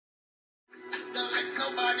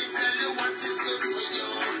nobody tell you what is good for you.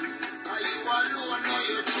 Are you alone know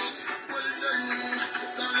your truth? Well then,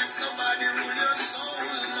 don't let nobody rule your soul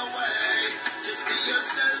no way. Just be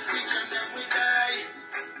yourself each and every day.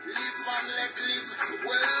 Live and let live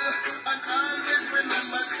well, and always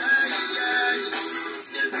remember say yeah.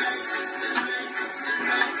 Still blazing, still blazing, still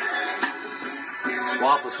blazing.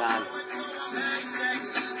 Waffle time.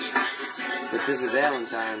 But this is Allen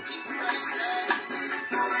time.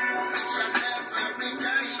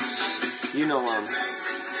 You know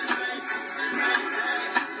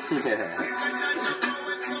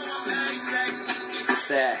It's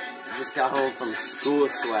that. Just got home from school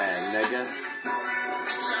swag, nigga.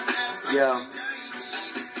 Yo.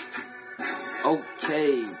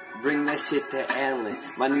 Okay. Bring that shit to Allen.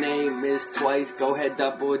 My name is Twice. Go ahead,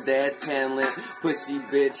 double that talent. Pussy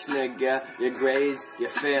bitch, nigga. Your grades,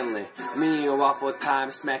 you're failing. Me and Waffle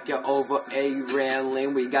Time smack you over a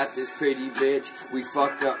railing. We got this pretty bitch. We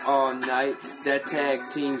fuck her all night. That tag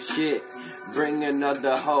team shit. Bring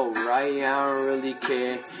another hoe, right? I don't really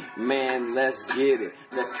care. Man, let's get it.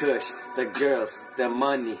 The kush, the girls, the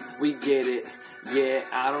money. We get it. Yeah,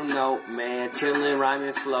 I don't know, man. Chillin',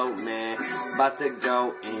 rhyming, flow, man. About to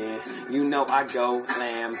go in. You know I go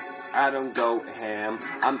lamb. I don't go ham.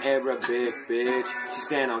 I'm Arabic, bitch. She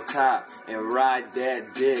stand on top and ride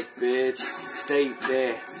that dick, bitch. Stay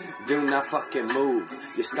there. Do not fucking move.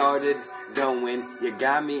 You started going. You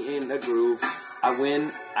got me in the groove. I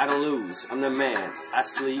win, I don't lose. I'm the man. I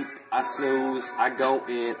sleep, I snooze. I go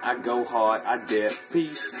in, I go hard. I dip.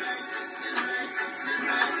 Peace.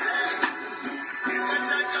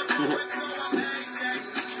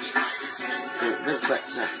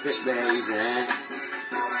 Blazin.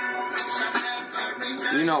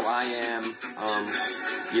 You know I am,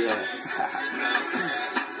 yeah.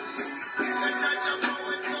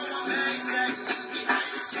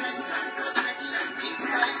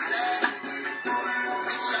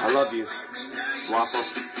 I love you, Waffle.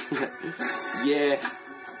 Yeah,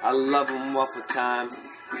 I love him, Waffle Time.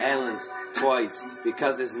 Allen, Twice,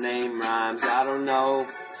 because his name rhymes. I don't know,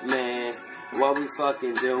 man. What we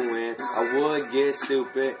fucking doing? I would get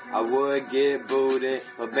stupid, I would get booted,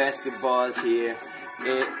 but basketball's here,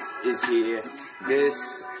 it is here.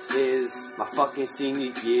 This is my fucking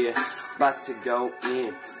senior year. About to go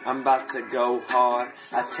in, I'm about to go hard.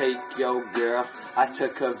 I take your girl, I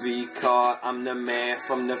took her V-card. I'm the man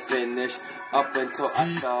from the finish, up until I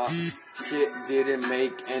start. Shit didn't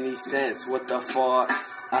make any sense, what the fuck?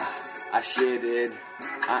 I shitted,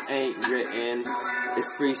 I ain't written. It's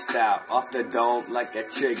freestyle, off the dome like a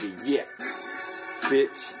trigger, yeah.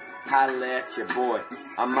 Bitch, holla at your boy.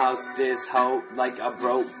 I'm out this hoe like a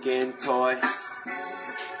broken toy.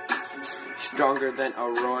 Stronger than a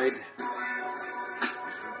roid.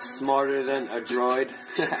 Smarter than a droid.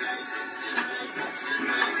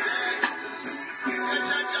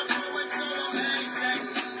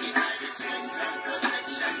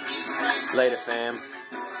 Later, fam.